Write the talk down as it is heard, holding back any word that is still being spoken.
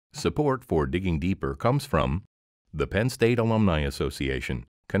Support for Digging Deeper comes from the Penn State Alumni Association,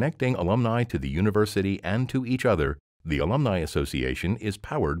 connecting alumni to the university and to each other. The Alumni Association is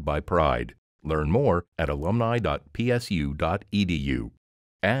powered by pride. Learn more at alumni.psu.edu.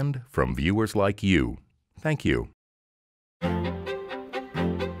 And from viewers like you, thank you.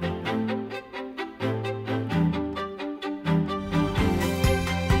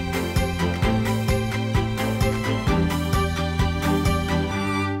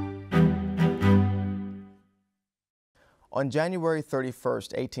 On January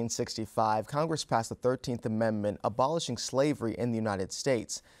 31st, 1865, Congress passed the 13th Amendment abolishing slavery in the United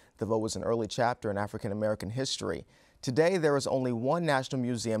States. The vote was an early chapter in African American history. Today, there is only one national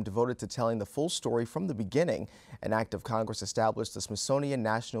museum devoted to telling the full story from the beginning. An act of Congress established the Smithsonian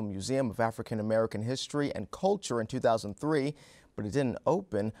National Museum of African American History and Culture in 2003, but it didn't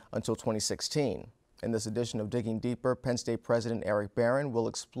open until 2016. In this edition of Digging Deeper, Penn State President Eric Barron will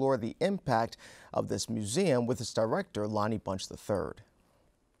explore the impact of this museum with its director, Lonnie Bunch III.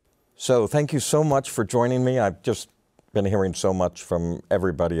 So thank you so much for joining me. I've just been hearing so much from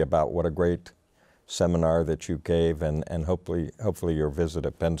everybody about what a great seminar that you gave, and hopefully your visit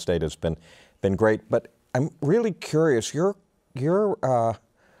at Penn State has been great. But I'm really curious. You're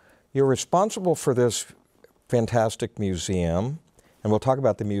responsible for this fantastic museum, and we'll talk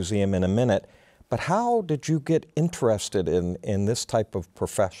about the museum in a minute. But how did you get interested in this type of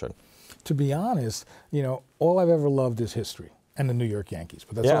profession? To be honest, you know, all I've ever loved is history and the New York Yankees,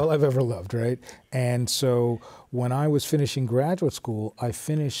 but that's all I've ever loved, right? And so when I was finishing graduate school, I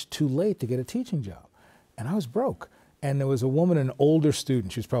finished too late to get a teaching job, and I was broke. And there was a woman, an older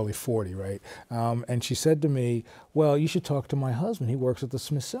student, she was probably 40, right? And she said to me, well, you should talk to my husband. He works at the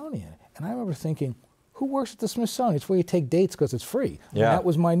Smithsonian. And I remember thinking, who works at the Smithsonian? It's where you take dates because it's free. Yeah. And that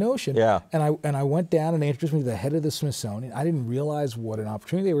was my notion. Yeah. And I went down and they introduced me to the head of the Smithsonian. I didn't realize what an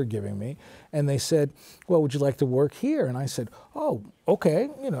opportunity they were giving me. And they said, well, would you like to work here? And I said, oh, okay,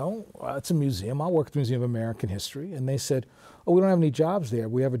 you know, it's a museum. I'll work at the Museum of American History. And they said, oh, we don't have any jobs there.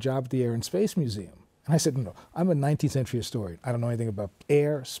 We have a job at the Air and Space Museum. And I said, no, I'm a 19th century historian. I don't know anything about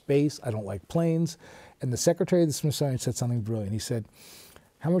air, space. I don't like planes. And the secretary of the Smithsonian said something brilliant. He said,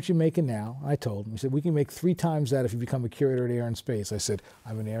 how much are you making now? I told him. He said, we can make 3 times that if you become a curator at Air and Space. I said,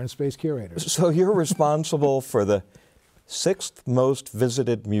 I'm an Air and Space curator. So you're responsible for the 6th most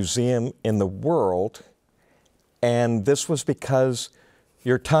visited museum in the world, and this was because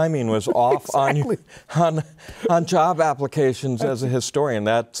your timing was off exactly. on job applications as a historian.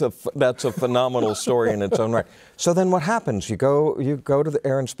 That's a phenomenal story in its own right. So then what happens? You go to the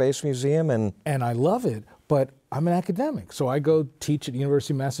Air and Space Museum and I love it, but I'm an academic. So I go teach at the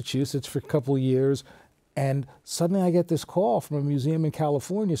University of Massachusetts for a couple of years, and suddenly I get this call from a museum in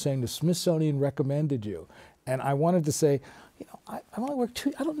California saying the Smithsonian recommended you. And I wanted to say, you know, I've only worked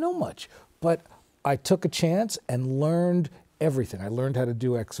I don't know much, but I took a chance and learned everything. I learned how to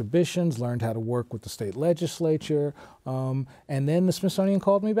do exhibitions, learned how to work with the state legislature, and then the Smithsonian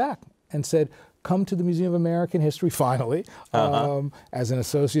called me back and said, come to the Museum of American History, finally, as an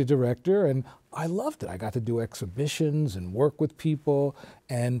associate director, and I loved it. I got to do exhibitions and work with people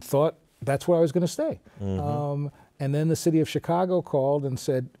and thought that's where I was going to stay. Mm-hmm. And then the city of Chicago called and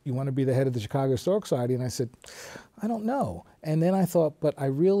said, you want to be the head of the Chicago Historical Society? And I said, I don't know. And then I thought, but I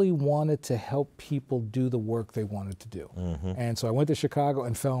really wanted to help people do the work they wanted to do. Mm-hmm. And so I went to Chicago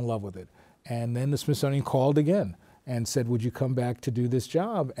and fell in love with it. And then the Smithsonian called again and said, would you come back to do this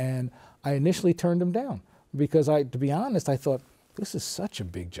job? And I initially turned them down because to be honest, I thought, this is such a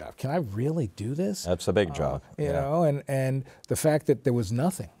big job. Can I really do this? That's a big job. You know, and the fact that there was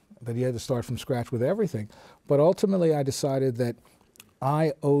nothing, that you had to start from scratch with everything. But ultimately, I decided that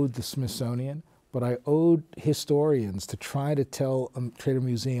I owed the Smithsonian, but I owed historians to try to create a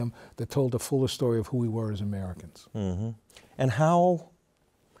museum that told a fuller story of who we were as Americans. Mm-hmm. And how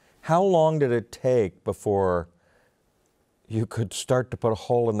long did it take before you could start to put a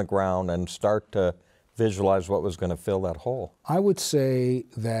hole in the ground and start to visualize what was going to fill that hole? I would say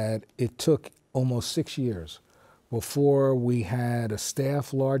that it took almost 6 years before we had a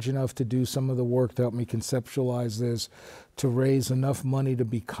staff large enough to do some of the work to help me conceptualize this, to raise enough money to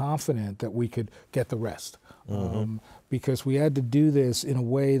be confident that we could get the rest. Mm-hmm. Because we had to do this in a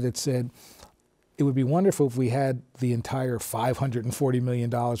way that said, it would be wonderful if we had the entire $540 million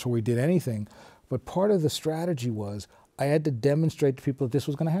before we did anything, but part of the strategy was I had to demonstrate to people that this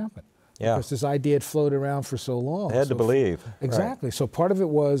was going to happen. Yeah. Because this idea had floated around for so long. They had to believe. Exactly. Right. So part of it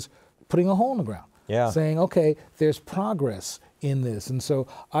was putting a hole in the ground. Yeah. Saying, okay, there's progress in this. And so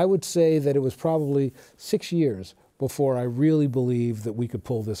I would say that it was probably 6 years before I really believed that we could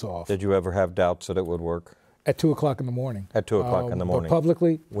pull this off. Did you ever have doubts that it would work? At 2 o'clock in the morning. At 2 o'clock in the morning. But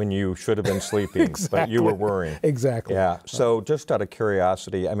publicly? When you should have been sleeping, Exactly. but you were worrying. Exactly. Yeah. So just out of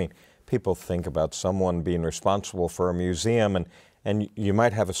curiosity, I mean, people think about someone being responsible for a museum, and you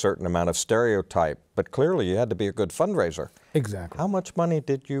might have a certain amount of stereotype, but clearly you had to be a good fundraiser. Exactly. How much money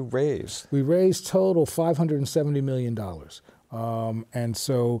did you raise? We raised total $570 million. And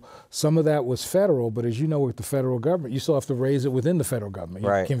so some of that was federal, but as you know, with the federal government, you still have to raise it within the federal government.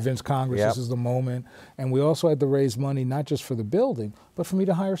 You Right. convince Congress Yep. this is the moment. And we also had to raise money not just for the building, but for me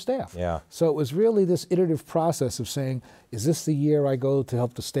to hire staff. Yeah. So it was really this iterative process of saying, is this the year I go to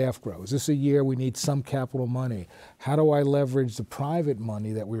help the staff grow? Is this a year we need some capital money? How do I leverage the private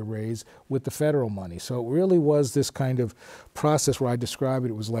money that we raise with the federal money? So it really was this kind of process where I describe it.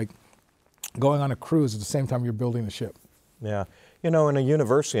 It was like going on a cruise at the same time you're building the ship. Yeah. You know, in a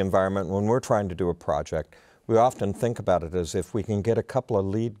university environment, when we're trying to do a project, we often think about it as if we can get a couple of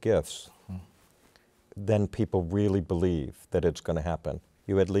lead gifts, then people really believe that it's going to happen.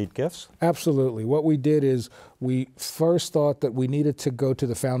 You had lead gifts? Absolutely. What we did is we first thought that we needed to go to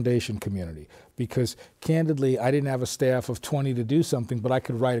the foundation community because, candidly, I didn't have a staff of 20 to do something, but I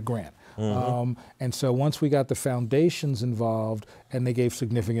could write a grant. And so once we got the foundations involved and they gave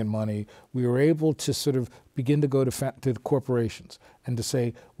significant money, we were able to sort of begin to go to the corporations and to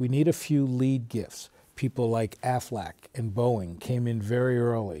say, we need a few lead gifts. People like Aflac and Boeing came in very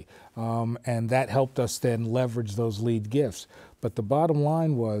early, and that helped us then leverage those lead gifts. But the bottom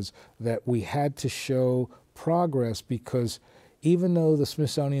line was that we had to show progress because even though the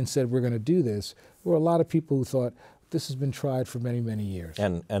Smithsonian said we're going to do this, there were a lot of people who thought, this has been tried for many, many years.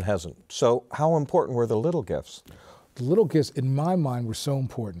 And hasn't. So how important were the little gifts? The little gifts, in my mind, were so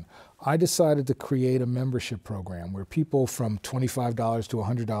important. I decided to create a membership program where people from $25 to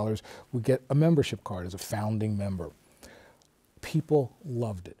 $100 would get a membership card as a founding member. People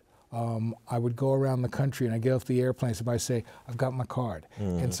loved it. I would go around the country and I get off the airplane, somebody say, I've got my card.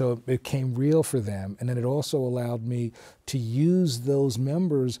 And so it became real for them. And then it also allowed me to use those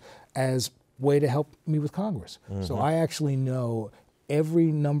members as way to help me with Congress. So I actually know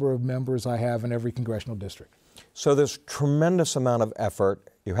every number of members I have in every congressional district. So there's tremendous amount of effort.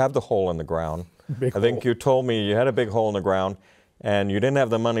 You have the hole in the ground. Big I think hole. you told me you had a big hole in the ground and you didn't have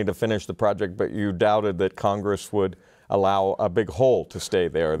the money to finish the project, but you doubted that Congress would allow a big hole to stay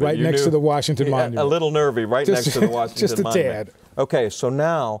there. Right next to the Washington Monument. A little nervy, right Just- next to the Washington just a Monument. tad. Okay, so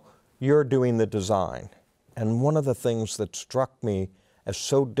now you're doing the design. And one of the things that struck me as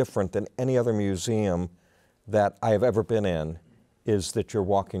so different than any other museum that I have ever been in is that you're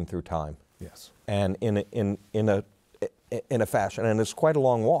walking through time. Yes. And in a fashion, and it's quite a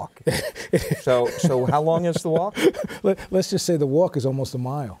long walk. So how long is the walk? Let's just say the walk is almost a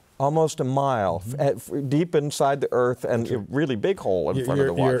mile. Almost a mile, deep inside the earth, and a really big hole in front of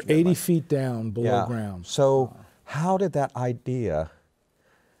the You're Washington 80 Monument. feet down below ground. So how did that idea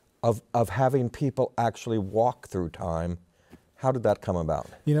of having people actually walk through time, how did that come about?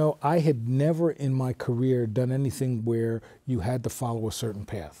 You know, I had never in my career done anything where you had to follow a certain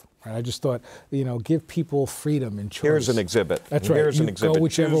path. Right? I just thought, you know, give people freedom and choice. Here's an exhibit. That's right. Here's you an exhibit. Go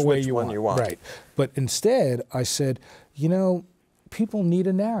whichever Choose way which you one want. you want. Right. But instead, I said, you know, people need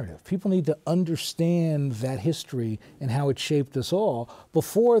a narrative. People need to understand that history and how it shaped us all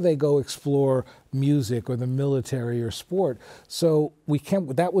before they go explore music or the military or sport. So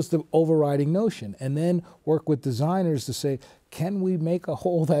that was the overriding notion. And then work with designers to say, can we make a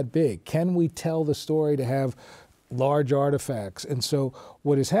hole that big? Can we tell the story to have large artifacts? And so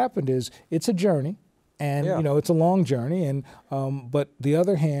what has happened is it's a journey. And, you know, it's a long journey, and but the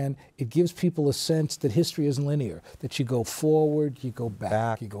other hand, it gives people a sense that history isn't linear, that you go forward, you go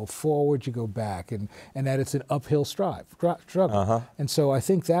back. You go forward, you go back, and that it's an uphill struggle. And so I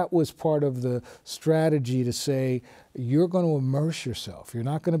think that was part of the strategy to say, you're going to immerse yourself. You're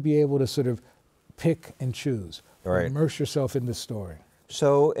not going to be able to sort of pick and choose. Right. Immerse yourself in the story.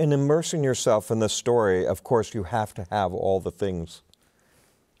 So in immersing yourself in the story, of course, you have to have all the things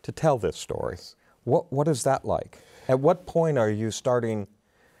to tell this story. What is that like? At what point are you starting?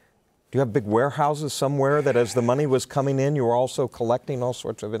 Do you have big warehouses somewhere that as the money was coming in, you were also collecting all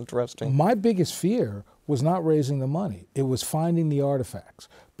sorts of interesting? My biggest fear was not raising the money. It was finding the artifacts,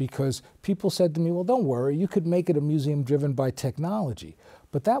 because people said to me, well, don't worry, you could make it a museum driven by technology.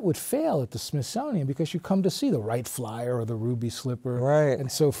 But that would fail at the Smithsonian because you come to see the Wright Flyer or the Ruby Slipper. Right.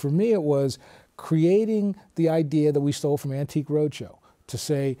 And so for me, it was creating the idea that we stole from Antique Roadshow to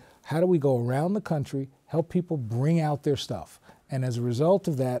say, how do we go around the country, help people bring out their stuff? And as a result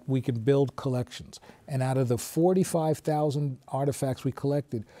of that, we can build collections. And out of the 45,000 artifacts we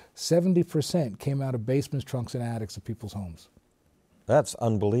collected, 70% came out of basements, trunks, and attics of people's homes. That's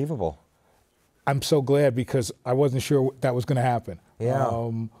unbelievable. I'm so glad, because I wasn't sure that was going to happen. Yeah.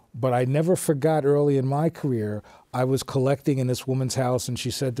 But I never forgot early in my career, I was collecting in this woman's house, and she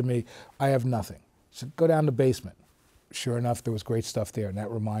said to me, I have nothing. She said, go down to the basement. Sure enough, there was great stuff there, and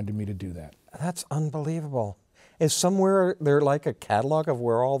that reminded me to do that. That's unbelievable. Is somewhere there like a catalog of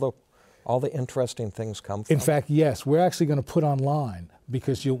where all the interesting things come from? In fact, yes. We're actually going to put online,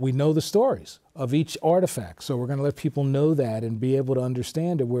 because we know the stories of each artifact. So we're going to let people know that and be able to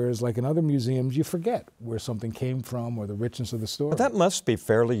understand it, whereas like in other museums, you forget where something came from or the richness of the story. But that must be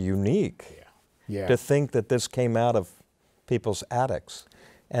fairly unique, Yeah. to think that this came out of people's attics.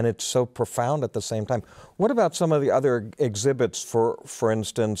 And it's so profound at the same time. What about some of the other exhibits? For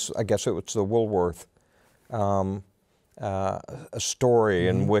instance, I guess it was the Woolworth a story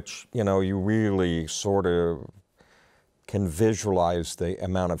in which, you know, you really sort of can visualize the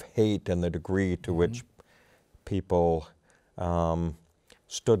amount of hate and the degree to which people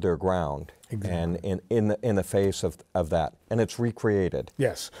stood their ground. Exactly. And in the face of that. And it's recreated.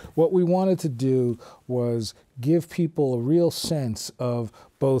 Yes. What we wanted to do was give people a real sense of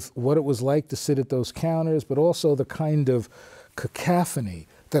both what it was like to sit at those counters, but also the kind of cacophony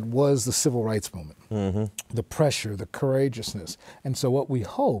that was the civil rights movement, the pressure, the courageousness. And so what we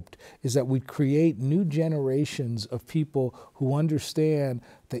hoped is that we'd create new generations of people who understand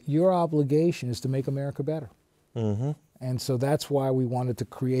that your obligation is to make America better. And so that's why we wanted to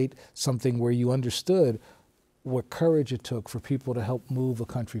create something where you understood what courage it took for people to help move a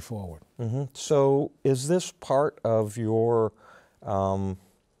country forward. So is this part of your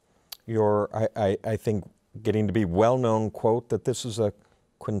I think, getting to be well-known quote that this is a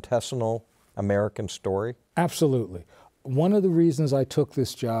quintessential American story? Absolutely. One of the reasons I took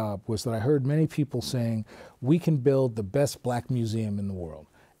this job was that I heard many people saying, we can build the best black museum in the world.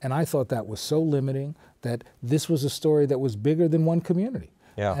 And I thought that was so limiting, that this was a story that was bigger than one community.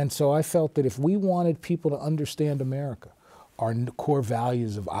 Yeah. And so I felt that if we wanted people to understand America, our core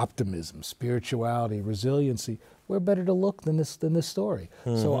values of optimism, spirituality, resiliency, where better to look than this story?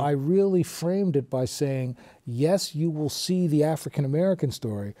 So I really framed it by saying, yes, you will see the African American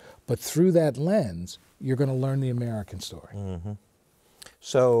story, but through that lens, you're going to learn the American story.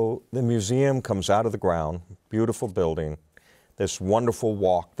 So the museum comes out of the ground, beautiful building, this wonderful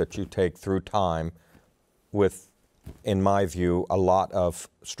walk that you take through time with, in my view, a lot of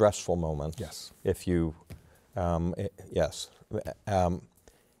stressful moments. Yes. If you, yes.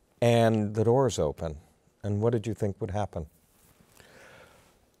 And the doors open. And what did you think would happen?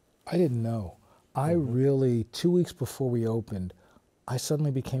 I didn't know. I really, 2 weeks before we opened, I suddenly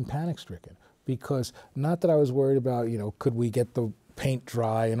became panic-stricken, because not that I was worried about, you know, could we get the paint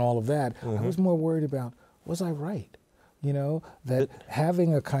dry and all of that. I was more worried about, was I right? You know, that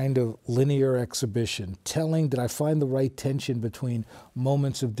having a kind of linear exhibition, did I find the right tension between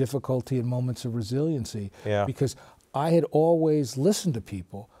moments of difficulty and moments of resiliency? Yeah. Because I had always listened to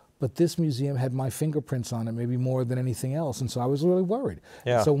people, but this museum had my fingerprints on it maybe more than anything else, and so I was really worried.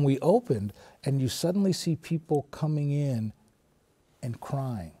 Yeah. So when we opened, and you suddenly see people coming in and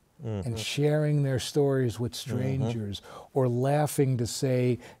crying, and sharing their stories with strangers, or laughing to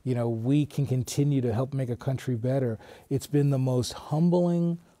say, you know, we can continue to help make a country better. It's been the most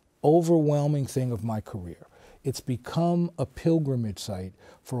humbling, overwhelming thing of my career. It's become a pilgrimage site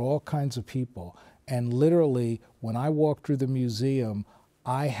for all kinds of people. And literally, when I walk through the museum,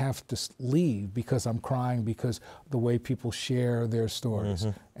 I have to leave because I'm crying, because the way people share their stories.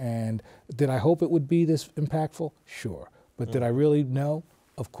 And did I hope it would be this impactful? Sure. But did I really know?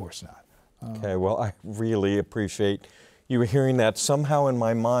 Of course not. Okay, well, I really appreciate you hearing that. Somehow in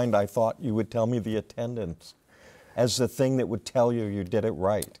my mind, I thought you would tell me the attendance as the thing that would tell you did it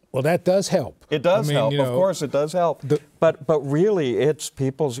right. Well, that does help. It does help, you know, of course, it does help. But really, it's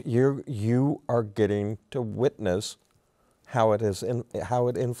people's, you are getting to witness how it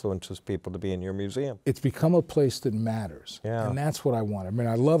influences people to be in your museum. It's become a place that matters. Yeah. And that's what I want. I mean,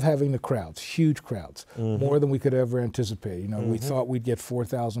 I love having the crowds, huge crowds, more than we could ever anticipate. You know, we thought we'd get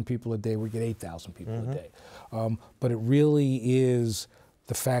 4,000 people a day, we'd get 8,000 people a day. But it really is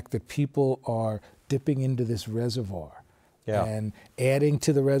the fact that people are dipping into this reservoir and adding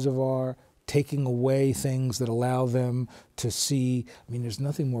to the reservoir, taking away things that allow them to see. I mean, there's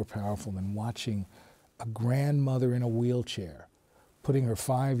nothing more powerful than watching a grandmother in a wheelchair putting her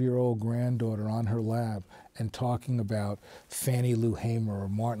 5-year-old granddaughter on her lap and talking about Fannie Lou Hamer or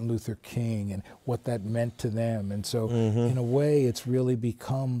Martin Luther King and what that meant to them. And so in a way, it's really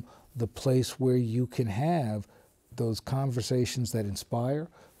become the place where you can have those conversations that inspire,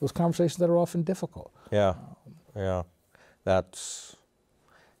 those conversations that are often difficult. Yeah, yeah. That's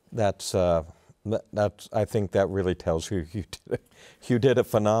I think that really tells you you did a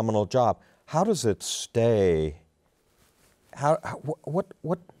phenomenal job. how does it stay?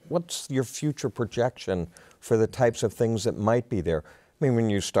 What's your future projection for the types of things that might be there? I mean, when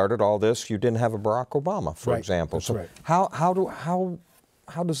you started all this, you didn't have a Barack Obama, for example. That's so right.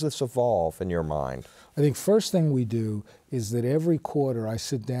 how does this evolve in your mind? I think first thing we do is that every quarter I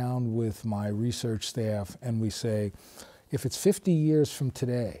sit down with my research staff and we say, if it's 50 years from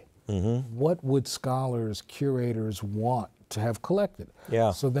today, what would scholars, curators want to have collected?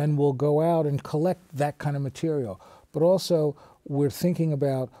 Yeah. So then we'll go out and collect that kind of material. But also we're thinking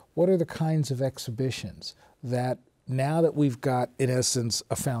about what are the kinds of exhibitions that now that we've got, in essence,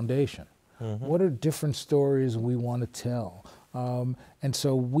 a foundation, what are different stories we want to tell? And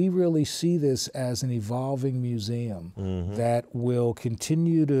so we really see this as an evolving museum that will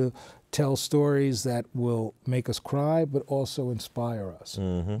continue to tell stories that will make us cry, but also inspire us.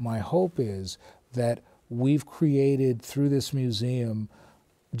 My hope is that we've created through this museum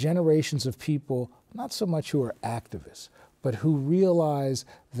generations of people, not so much who are activists, but who realize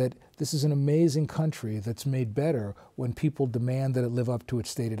that this is an amazing country that's made better when people demand that it live up to its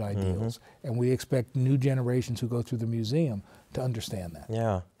stated ideals. And we expect new generations who go through the museum to understand that.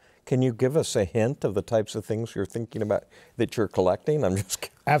 Yeah. Can you give us a hint of the types of things you're thinking about that you're collecting? I'm just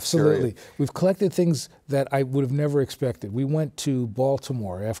Absolutely. curious. We've collected things that I would have never expected. We went to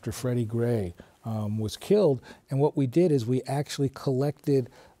Baltimore after Freddie Gray was killed, and what we did is we actually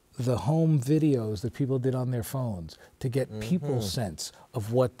collected the home videos that people did on their phones to get people's sense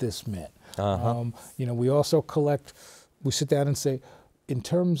of what this meant. You know, we also collect, we sit down and say, in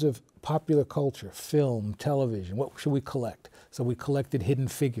terms of popular culture, film, television, what should we collect? So we collected hidden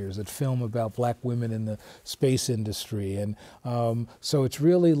figures that film about black women in the space industry. And so it's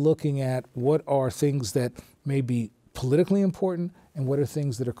really looking at what are things that may be politically important and what are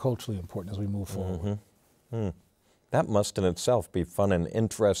things that are culturally important as we move forward. That must in itself be fun and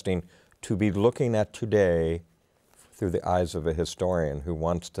interesting to be looking at today through the eyes of a historian who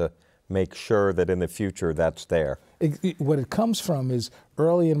wants to make sure that in the future that's there. What it comes from is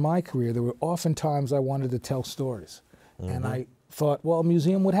early in my career, there were often times I wanted to tell stories. And I thought, well, a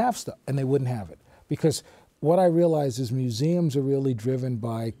museum would have stuff, and they wouldn't have it. Because what I realized is museums are really driven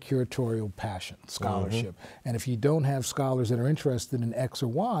by curatorial passion, scholarship. And if you don't have scholars that are interested in X or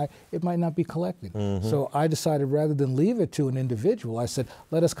Y, it might not be collected. So I decided rather than leave it to an individual, I said,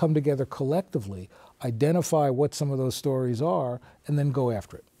 let us come together collectively, identify what some of those stories are, and then go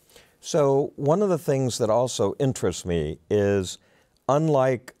after it. So one of the things that also interests me is,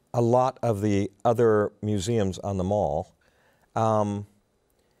 unlike a lot of the other museums on the mall,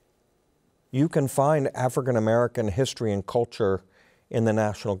 you can find African American history and culture in the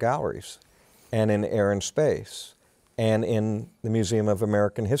National Galleries and in Air and Space and in the Museum of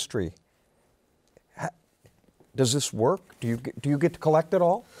American History. Does this work? Do you get to collect it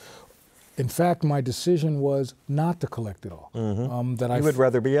all? In fact, my decision was not to collect it all. You would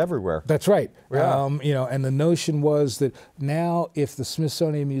rather be everywhere. That's right. Yeah. You know, and the notion was that now, if the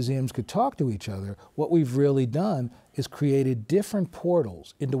Smithsonian museums could talk to each other, what we've really done is created different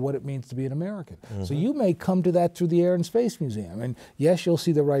portals into what it means to be an American. So you may come to that through the Air and Space Museum, and yes, you'll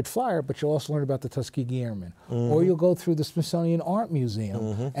see the Wright Flyer, but you'll also learn about the Tuskegee Airmen. Or you'll go through the Smithsonian Art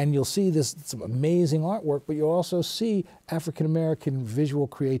Museum, and you'll see some amazing artwork, but you'll also see African American visual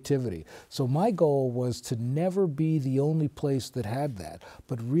creativity. So my goal was to never be the only place that had that,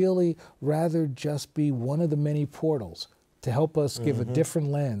 but really rather just be one of the many portals to help us give a different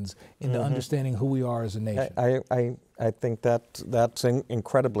lens into understanding who we are as a nation. I think that's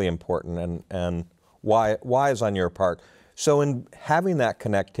incredibly important and wise on your part. So in having that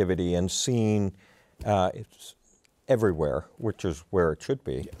connectivity and seeing it's everywhere, which is where it should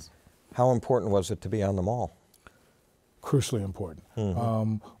be, how important was it to be on the mall? Crucially important.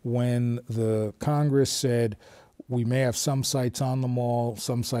 When the Congress said we may have some sites on the mall,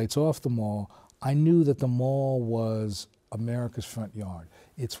 some sites off the mall, I knew that the mall was America's front yard.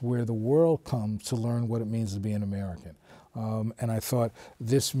 It's where the world comes to learn what it means to be an American. And I thought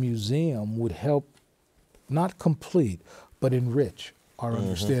this museum would help not complete, but enrich our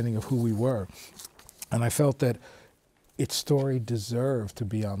understanding of who we were. And I felt that its story deserved to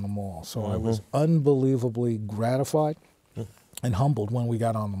be on the mall. So I was unbelievably gratified and humbled when we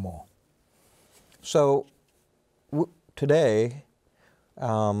got on the mall. So today,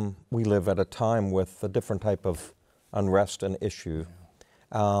 we live at a time with a different type of unrest and issue.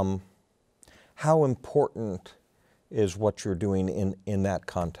 How important is what you're doing in that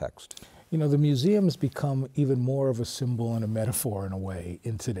context? You know, the museum's become even more of a symbol and a metaphor in a way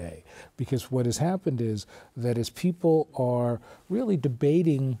in today, because what has happened is that as people are really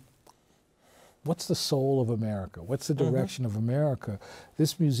debating what's the soul of America? What's the direction of America?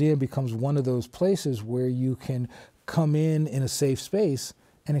 This museum becomes one of those places where you can come in a safe space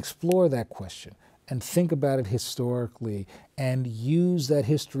and explore that question and think about it historically and use that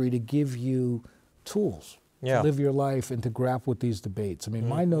history to give you tools to live your life and to grapple with these debates. I mean,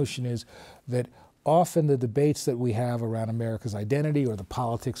 my notion is that often the debates that we have around America's identity or the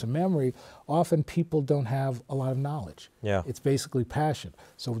politics of memory, often people don't have a lot of knowledge. Yeah. It's basically passion.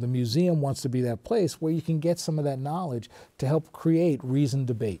 So the museum wants to be that place where you can get some of that knowledge to help create reasoned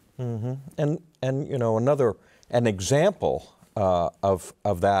debate. And you know, an example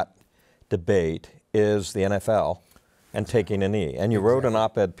of that debate is the NFL and taking a knee. And you wrote an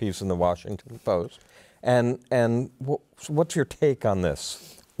op-ed piece in the Washington Post. And what's your take on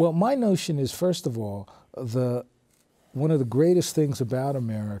this? Well, my notion is, first of all, one of the greatest things about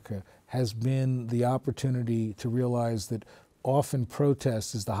America has been the opportunity to realize that often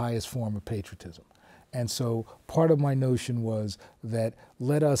protest is the highest form of patriotism. And so part of my notion was that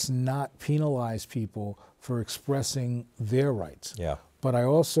let us not penalize people for expressing their rights. Yeah. But I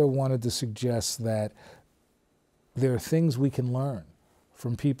also wanted to suggest that there are things we can learn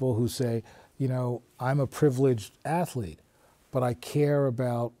from people who say, you know, I'm a privileged athlete, but I care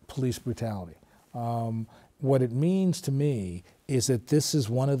about police brutality. What it means to me is that this is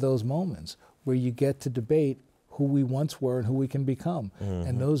one of those moments where you get to debate who we once were and who we can become.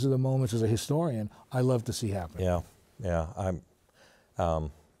 And those are the moments as a historian I love to see happen. Yeah,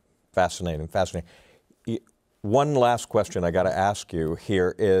 I'm fascinating. One last question I got to ask you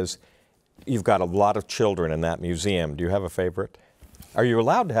here is, you've got a lot of children in that museum. Do you have a favorite? Are you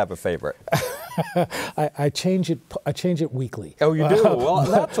allowed to have a favorite? I change it weekly. Oh, you do? Well,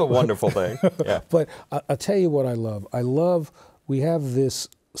 that's a wonderful thing. Yeah. But I'll tell you what I love. We have this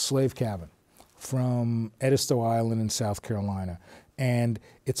slave cabin from Edisto Island in South Carolina. And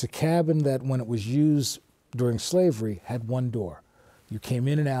it's a cabin that, when it was used during slavery, had one door. You came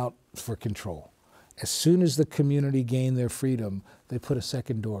in and out for control. As soon as the community gained their freedom, they put a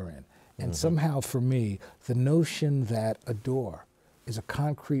second door in. And somehow, for me, the notion that a door is a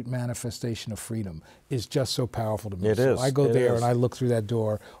concrete manifestation of freedom is just so powerful to me. It is. I go there and I look through that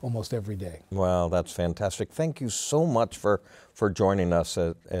door almost every day. Well, that's fantastic. Thank you so much for joining us.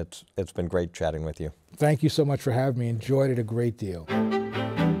 It's been great chatting with you. Thank you so much for having me. Enjoyed it a great deal.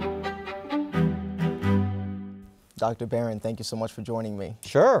 Dr. Barron, thank you so much for joining me.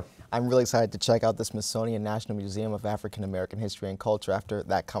 Sure. I'm really excited to check out the Smithsonian National Museum of African American History and Culture after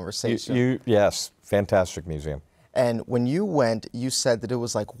that conversation. Yes, fantastic museum. And when you went, you said that it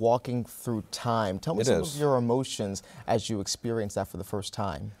was like walking through time. Tell me some of your emotions as you experienced that for the first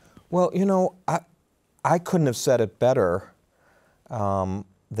time. Well, you know, I couldn't have said it better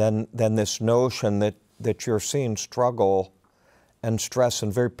than this notion that you're seeing struggle and stress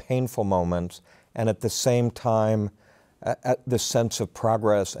and very painful moments, and at the same time, this sense of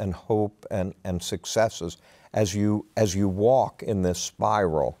progress and hope and successes as you walk in this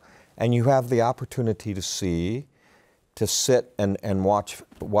spiral. And you have the opportunity to sit and watch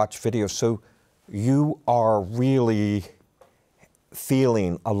videos. So you are really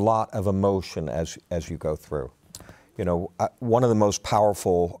feeling a lot of emotion as you go through. You know, one of the most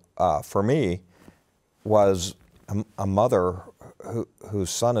powerful for me was a mother whose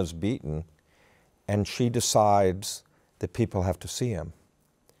son is beaten, and she decides that people have to see him.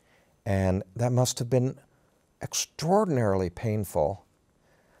 And that must have been extraordinarily painful.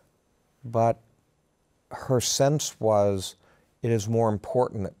 But her sense was, it is more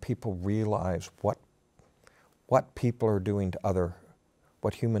important that people realize what people are doing to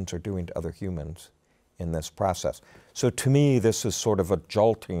what humans are doing to other humans in this process. So to me, this is sort of a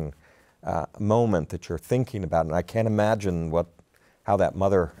jolting moment that you're thinking about, and I can't imagine how that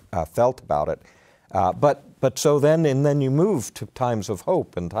mother felt about it. But so then you move to times of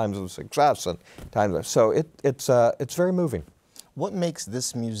hope and times of success and so it's very moving. What makes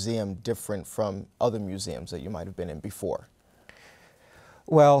this museum different from other museums that you might have been in before?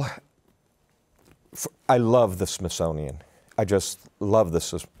 Well, I love the Smithsonian. I just love the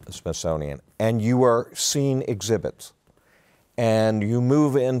Smithsonian. And you are seeing exhibits, and you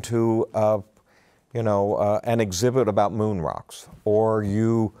move into an exhibit about moon rocks, or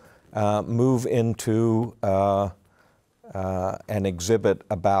you move into an exhibit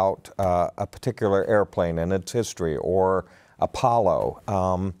about a particular airplane and its history, or Apollo,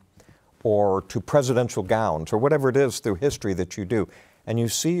 or to presidential gowns, or whatever it is through history that you do. And you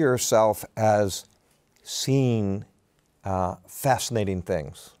see yourself as seeing fascinating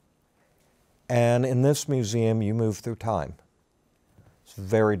things. And in this museum, you move through time. It's a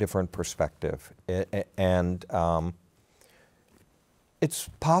very different perspective. And it's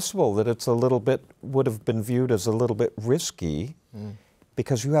possible that it's a little bit, would have been viewed as a little bit risky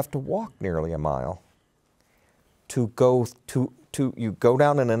because you have to walk nearly a mile to go you go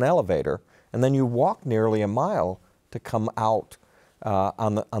down in an elevator and then you walk nearly a mile to come out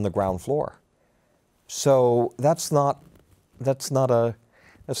on the ground floor. So that's not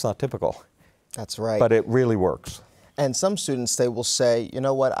typical. That's right. But it really works. And some students, they will say, you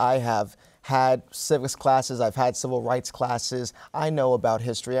know what, I have had civics classes, I've had civil rights classes, I know about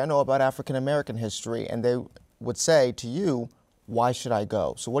history, I know about African American history, and they would say to you, why should I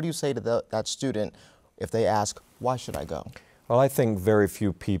go? So what do you say to that student if they ask, why should I go? Well, I think very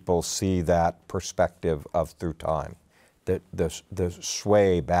few people see that perspective of through time, the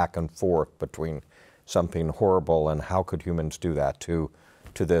sway back and forth between something horrible and how could humans do that to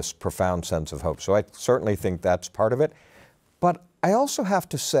this profound sense of hope. So I certainly think that's part of it. But I also have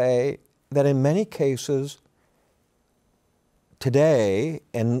to say that in many cases today,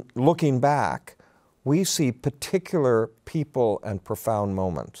 and looking back, we see particular people and profound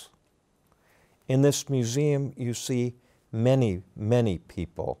moments. In this museum, you see many, many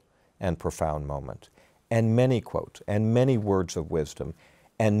people and profound moments, and many quotes, and many words of wisdom,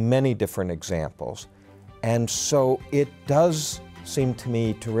 and many different examples. And so it does seem to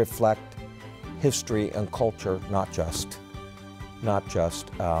me to reflect history and culture, not just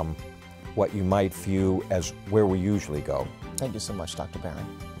what you might view as where we usually go. Thank you so much, Dr. Barron.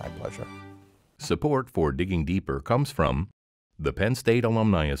 My pleasure. Support for Digging Deeper comes from the Penn State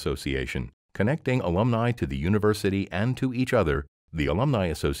Alumni Association, connecting alumni to the university and to each other. The Alumni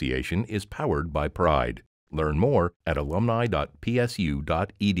Association is powered by pride. Learn more at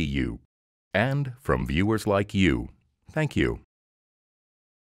alumni.psu.edu. And from viewers like you, thank you.